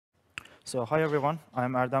So hi everyone,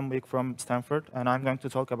 I'm Erdem Bıyık from Stanford, and I'm going to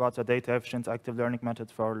talk about a data-efficient active learning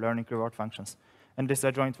method for learning reward functions. And this is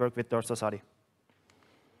a joint work with Dorsa Sadigh.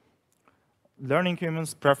 Learning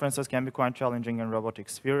humans' preferences can be quite challenging in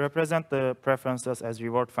robotics. We represent the preferences as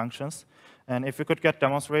reward functions, and if we could get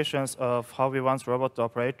demonstrations of how we want robot to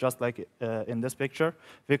operate, just like in this picture,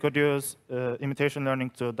 we could use imitation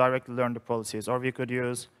learning to directly learn the policies, or we could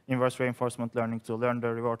use inverse reinforcement learning to learn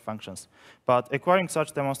the reward functions. But acquiring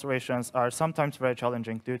such demonstrations are sometimes very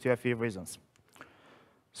challenging due to a few reasons.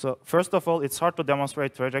 So first of all, it's hard to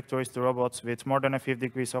demonstrate trajectories to robots with more than a few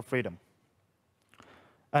degrees of freedom.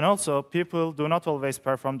 And also, people do not always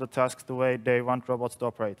perform the tasks the way they want robots to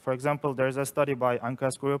operate. For example, there's a study by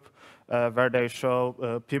Anka's group where they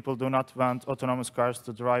show people do not want autonomous cars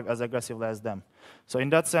to drive as aggressively as them. So in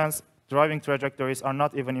that sense, driving trajectories are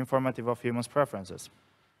not even informative of humans' preferences.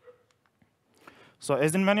 So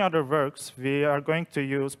as in many other works, we are going to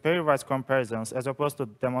use pairwise comparisons as opposed to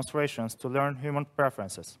demonstrations to learn human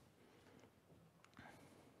preferences.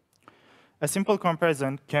 A simple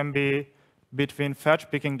comparison can be between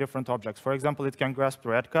fetch picking different objects. For example, it can grasp the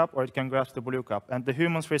red cup or it can grasp the blue cup, and the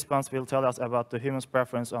human's response will tell us about the human's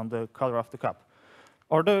preference on the color of the cup.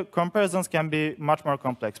 Or the comparisons can be much more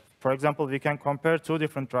complex. For example, we can compare two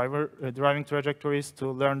different driving trajectories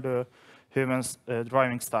to learn the human's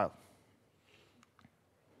driving style.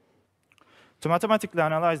 To mathematically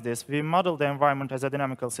analyze this, we model the environment as a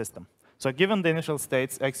dynamical system. So given the initial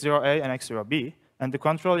states x0a and x0b, and the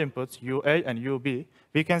control inputs UA and UB,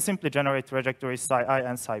 we can simply generate trajectories psi I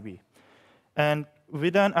and psi B. And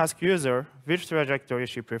we then ask user which trajectory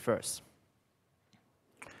she prefers.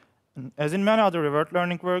 And as in many other reward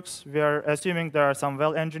learning works, we are assuming there are some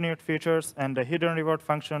well-engineered features, and the hidden reward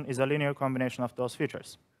function is a linear combination of those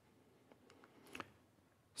features.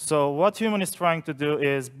 So what human is trying to do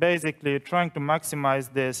is basically trying to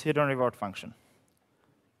maximize this hidden reward function.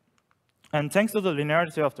 And thanks to the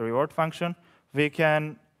linearity of the reward function, we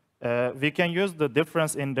can use the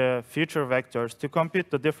difference in the feature vectors to compute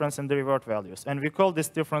the difference in the reward values. And we call this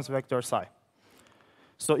difference vector psi.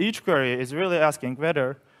 So each query is really asking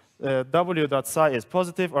whether w.psi is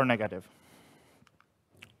positive or negative.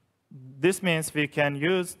 This means we can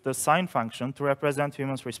use the sign function to represent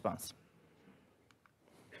human's response.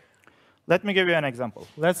 Let me give you an example.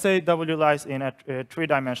 Let's say w lies in a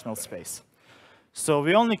three-dimensional space. So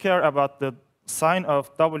we only care about the sign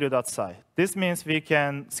of w.psi. This means we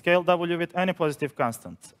can scale w with any positive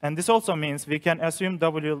constant. And this also means we can assume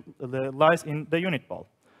w lies in the unit ball.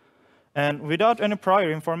 And without any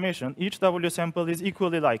prior information, each w sample is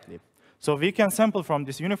equally likely. So we can sample from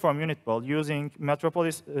this uniform unit ball using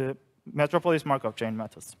Metropolis Markov chain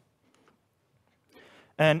methods.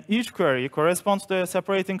 And each query corresponds to a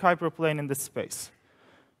separating hyperplane in this space.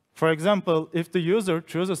 For example, if the user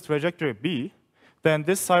chooses trajectory B, then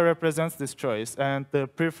this psi represents this choice, and the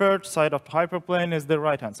preferred side of the hyperplane is the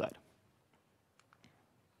right-hand side.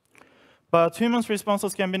 But humans'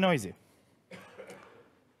 responses can be noisy.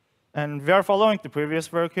 And we are following the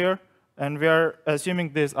previous work here, and we are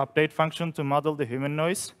assuming this update function to model the human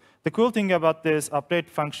noise. The cool thing about this update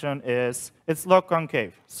function is it's log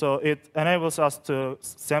concave, so it enables us to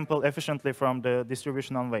sample efficiently from the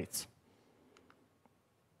distribution on weights.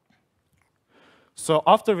 So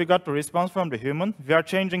after we got the response from the human, we are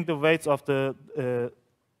changing the weights of the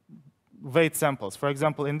weight samples. For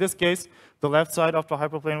example, in this case, the left side of the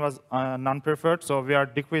hyperplane was non-preferred, so we are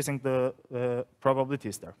decreasing the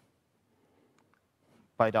probabilities there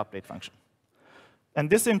by the update function.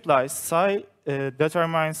 And this implies psi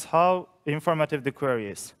determines how informative the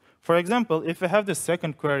query is. For example, if we have the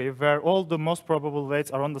second query where all the most probable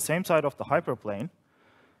weights are on the same side of the hyperplane,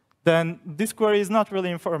 then this query is not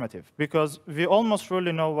really informative, because we almost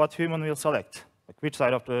really know what human will select, like which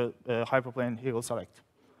side of the hyperplane he will select.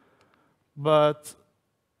 But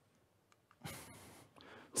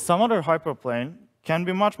some other hyperplane can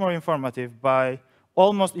be much more informative by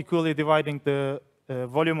almost equally dividing the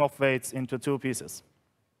volume of weights into two pieces.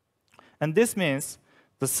 And this means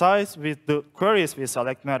the size with the queries we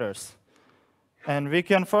select matters. And we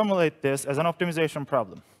can formulate this as an optimization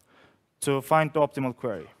problem to find the optimal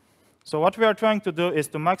query. So what we are trying to do is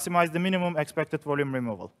to maximize the minimum expected volume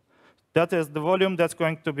removal. That is the volume that's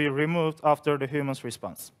going to be removed after the human's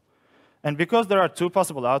response. And because there are two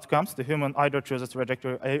possible outcomes, the human either chooses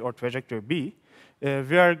trajectory A or trajectory B,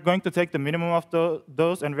 we are going to take the minimum of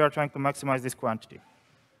those, and we are trying to maximize this quantity.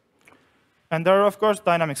 And there are, of course,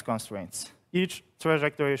 dynamics constraints. Each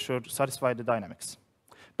trajectory should satisfy the dynamics.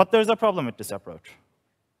 But there's a problem with this approach.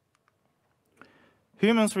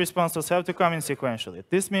 Humans' responses have to come in sequentially.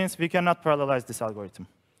 This means we cannot parallelize this algorithm.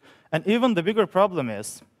 And even the bigger problem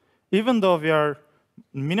is, even though we are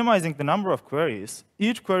minimizing the number of queries,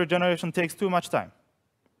 each query generation takes too much time.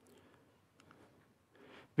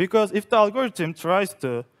 Because if the algorithm tries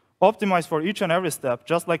to optimize for each and every step,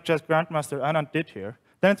 just like chess grandmaster Anand did here,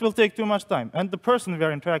 then it will take too much time. And the person we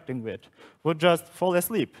are interacting with would just fall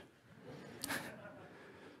asleep.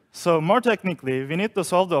 So more technically, we need to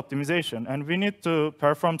solve the optimization, and we need to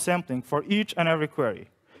perform sampling for each and every query.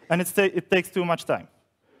 And it takes too much time.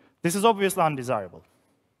 This is obviously undesirable.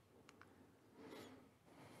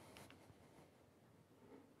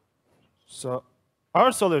 So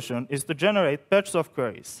our solution is to generate batches of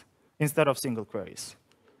queries instead of single queries.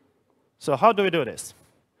 So how do we do this?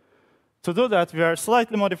 To do that, we are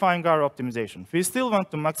slightly modifying our optimization. We still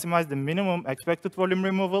want to maximize the minimum expected volume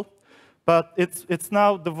removal, but it's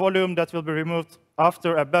now the volume that will be removed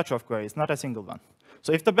after a batch of queries, not a single one.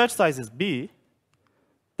 So if the batch size is b,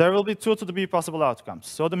 there will be 2 to the b possible outcomes.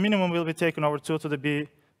 So the minimum will be taken over 2 to the b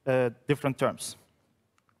different terms.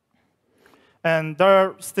 And there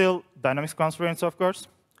are still dynamics constraints, of course.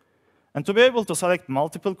 And to be able to select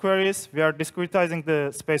multiple queries, we are discretizing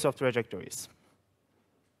the space of trajectories.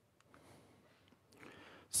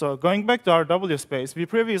 So going back to our W space, we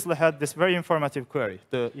previously had this very informative query,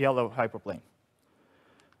 the yellow hyperplane.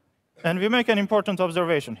 And we make an important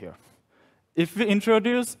observation here. If we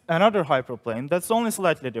introduce another hyperplane that's only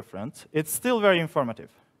slightly different, it's still very informative.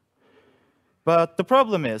 But the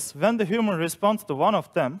problem is, when the human responds to one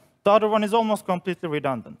of them, the other one is almost completely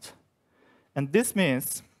redundant. And this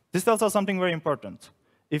tells us something very important.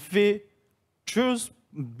 If we choose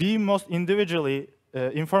B most individually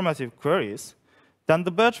informative queries, then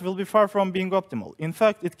the batch will be far from being optimal. In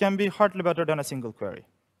fact, it can be hardly better than a single query.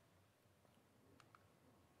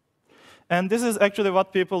 And this is actually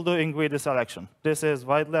what people do in greedy selection. This is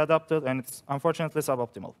widely adopted, and it's unfortunately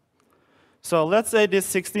suboptimal. So let's say these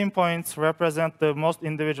 16 points represent the most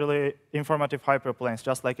individually informative hyperplanes,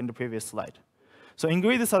 just like in the previous slide. So in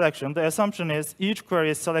greedy selection, the assumption is each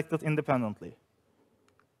query is selected independently.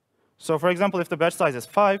 So for example, if the batch size is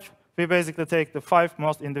 5, we basically take the 5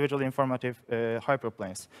 most individually informative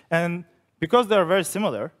hyperplanes. And because they are very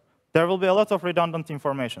similar, there will be a lot of redundant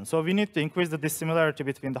information. So we need to increase the dissimilarity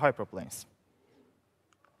between the hyperplanes.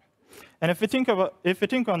 And if we think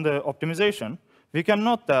on the optimization, we can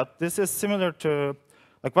note that this is similar to,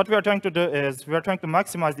 like what we are trying to do is we are trying to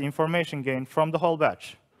maximize the information gain from the whole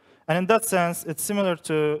batch. And in that sense, it's similar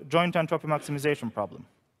to joint entropy maximization problem.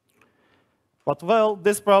 But well,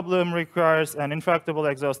 this problem requires an intractable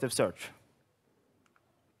exhaustive search.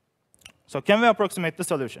 So can we approximate the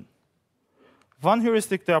solution? One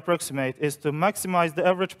heuristic to approximate is to maximize the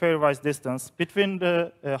average pairwise distance between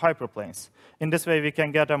the hyperplanes. In this way, we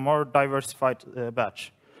can get a more diversified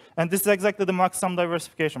batch. And this is exactly the max sum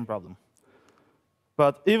diversification problem.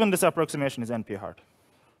 But even this approximation is NP hard.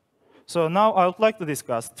 So now I would like to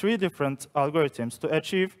discuss 3 different algorithms to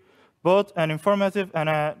achieve both an informative and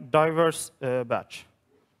a diverse batch.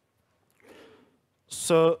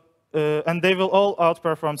 So, and they will all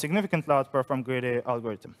significantly outperform greedy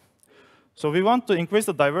algorithm. So we want to increase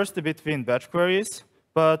the diversity between batch queries,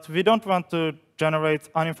 but we don't want to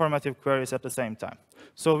generate uninformative queries at the same time.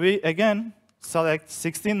 So we, again, select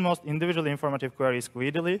 16 most individually informative queries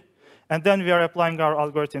greedily, and then we are applying our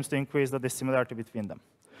algorithms to increase the dissimilarity between them.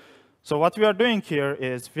 So what we are doing here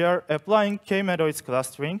is we are applying k-medoids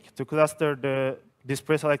clustering to cluster this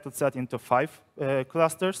preselected set into 5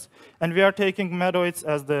 clusters, and we are taking medoids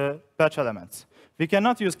as the batch elements. We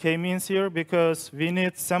cannot use k-means here because we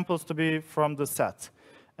need samples to be from the set.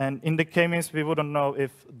 And in the k-means, we wouldn't know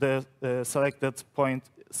if the selected point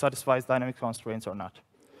satisfies dynamic constraints or not.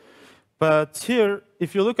 But here,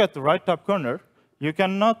 if you look at the right top corner, you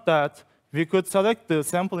can note that we could select the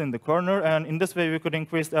sample in the corner, and in this way, we could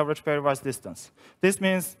increase the average pairwise distance. This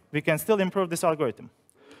means we can still improve this algorithm.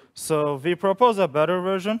 So we propose a better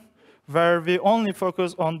version where we only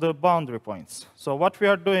focus on the boundary points. So what we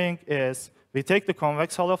are doing is we take the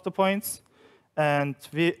convex hull of the points, and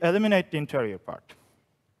we eliminate the interior part.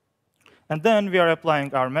 And then we are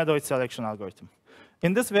applying our medoid selection algorithm.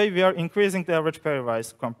 In this way, we are increasing the average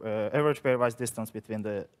pairwise distance between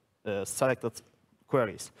the selected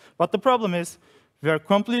queries. But the problem is we are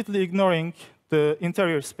completely ignoring the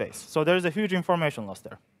interior space. So there is a huge information loss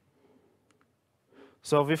there.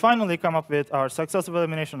 So we finally come up with our successive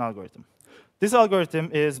elimination algorithm. This algorithm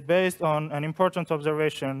is based on an important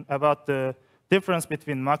observation about the difference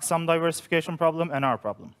between max sum diversification problem and our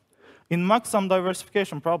problem. In max sum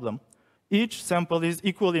diversification problem, each sample is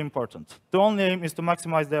equally important. The only aim is to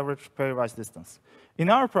maximize the average pairwise distance. In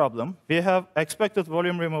our problem, we have expected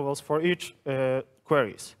volume removals for each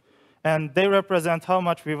queries. And they represent how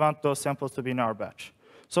much we want those samples to be in our batch.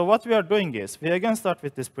 So what we are doing is, we again start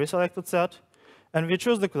with this pre-selected set, and we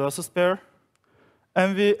choose the closest pair,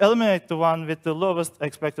 and we eliminate the one with the lowest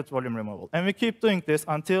expected volume removal. And we keep doing this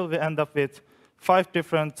until we end up with 5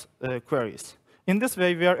 different queries. In this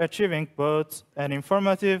way, we are achieving both an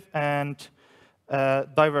informative and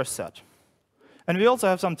diverse set. And we also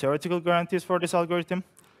have some theoretical guarantees for this algorithm.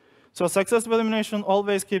 So successive elimination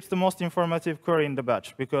always keeps the most informative query in the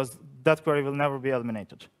batch, because that query will never be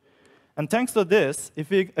eliminated. And thanks to this, if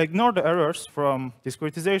we ignore the errors from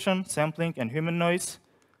discretization, sampling, and human noise,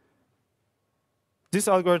 this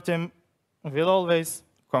algorithm will always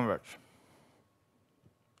converge.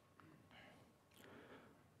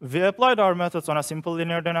 We applied our methods on a simple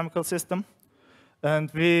linear dynamical system.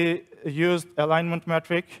 And we used alignment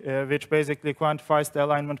metric, which basically quantifies the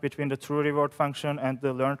alignment between the true reward function and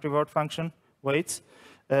the learned reward function weights.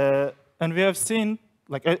 And we have seen,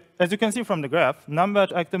 as you can see from the graph,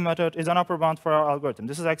 num-batch active method is an upper bound for our algorithm.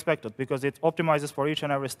 This is expected because it optimizes for each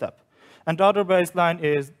and every step. And the other baseline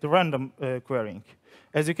is the random querying.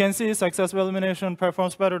 As you can see, successive elimination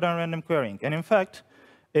performs better than random querying. And in fact,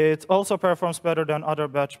 it also performs better than other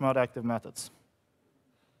batch mode active methods.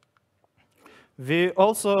 We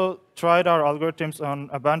also tried our algorithms on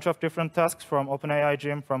a bunch of different tasks from OpenAI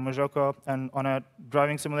Gym, from Mujoko, and on a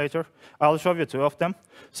driving simulator. I'll show you 2 of them.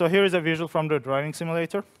 So here is a visual from the driving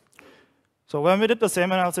simulator. So when we did the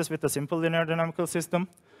same analysis with the simple linear dynamical system,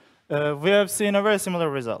 we have seen a very similar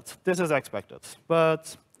result. This is expected.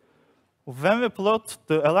 But when we plot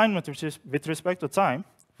the alignment with respect to time,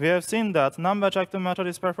 we have seen that num-batch active method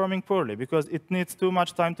is performing poorly because it needs too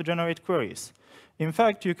much time to generate queries. In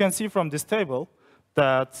fact, you can see from this table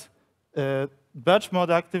that batch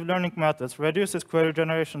mode active learning methods reduces query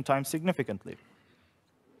generation time significantly.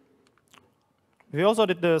 We also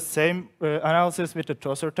did the same analysis with the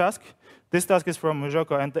tosser task. This task is from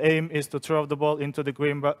Mujoko, and the aim is to throw the ball into the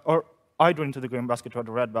green or either into the green basket or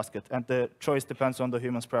the red basket, and the choice depends on the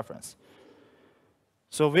human's preference.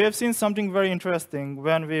 So we have seen something very interesting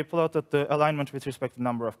when we plotted the alignment with respect to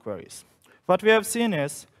number of queries. What we have seen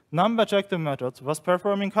is num-batch active method was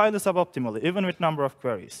performing highly suboptimally, even with number of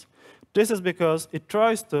queries. This is because it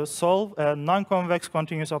tries to solve a non-convex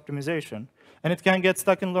continuous optimization, and it can get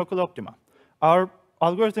stuck in local optima. Our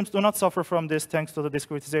algorithms do not suffer from this thanks to the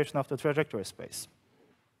discretization of the trajectory space.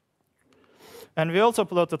 And we also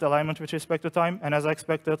plotted alignment with respect to time, and as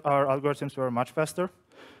expected, our algorithms were much faster.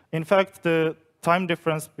 In fact, the time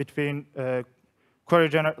difference between time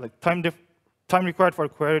required for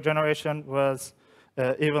query generation was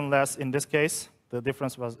even less in this case. The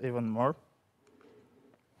difference was even more.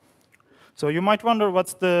 So you might wonder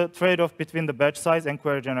what's the trade-off between the batch size and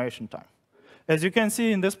query generation time. As you can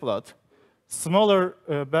see in this plot, smaller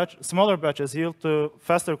batches yield to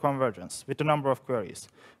faster convergence with the number of queries.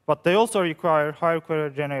 But they also require higher query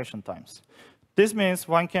generation times. This means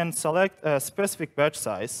one can select a specific batch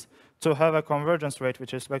size to have a convergence rate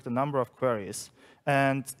with respect to the number of queries,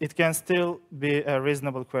 and it can still be a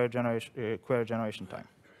reasonable query generation time.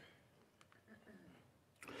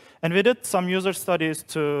 And we did some user studies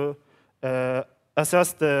to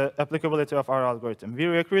assess the applicability of our algorithm. We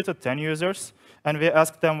recruited 10 users, and we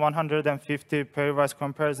asked them 150 pairwise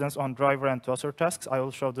comparisons on driver and tosser tasks. I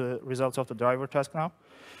will show the results of the driver task now.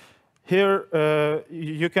 Here,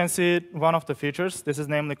 you can see one of the features. This is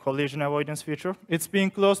namely collision avoidance feature. It's being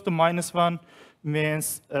close to -1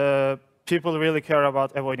 means people really care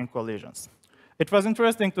about avoiding collisions. It was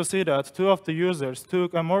interesting to see that 2 of the users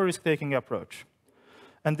took a more risk-taking approach.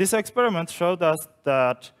 And this experiment showed us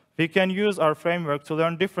that we can use our framework to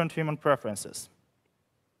learn different human preferences.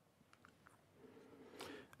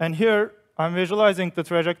 And here, I'm visualizing the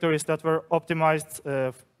trajectories that were optimized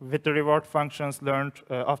with the reward functions learned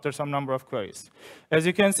after some number of queries. As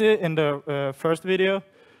you can see in the first video,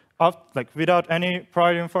 without any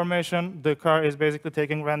prior information, the car is basically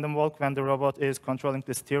taking random walk when the robot is controlling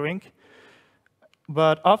the steering.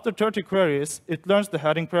 But after 30 queries, it learns the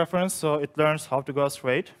heading preference, so it learns how to go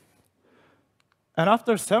straight. And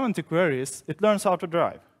after 70 queries, it learns how to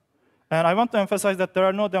drive. And I want to emphasize that there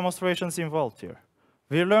are no demonstrations involved here.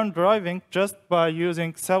 We learned driving just by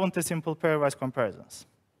using 70 simple pairwise comparisons.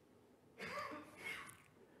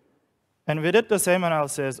 And we did the same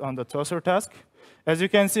analysis on the tosser task. As you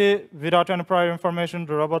can see, without any prior information,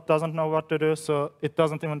 the robot doesn't know what to do, so it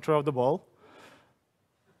doesn't even throw the ball.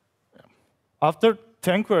 After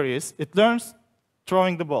 10 queries, it learns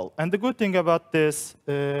throwing the ball. And the good thing about this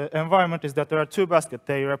environment is that there are 2 baskets.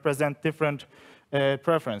 They represent different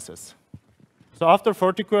preferences. So after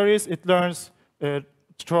 40 queries, it learns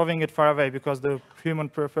throwing it far away because the human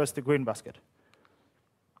prefers the green basket.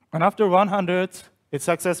 And after 100, it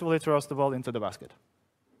successfully throws the ball into the basket.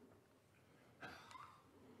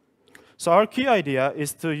 So our key idea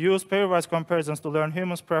is to use pairwise comparisons to learn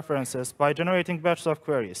humans' preferences by generating batches of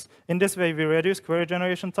queries. In this way, we reduce query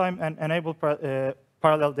generation time and enable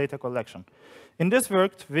parallel data collection. In this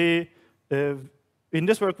work, we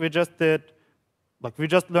just did, we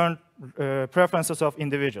just learned preferences of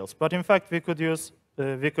individuals. But in fact, we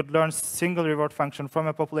could learn single reward function from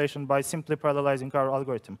a population by simply parallelizing our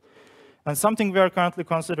algorithm. And something we are currently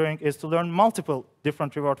considering is to learn multiple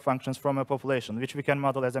different reward functions from a population, which we can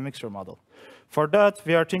model as a mixture model. For that,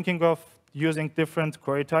 we are thinking of using different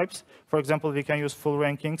query types. For example, we can use full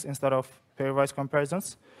rankings instead of pairwise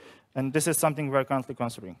comparisons. And this is something we are currently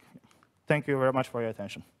considering. Thank you very much for your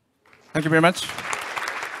attention. Thank you very much.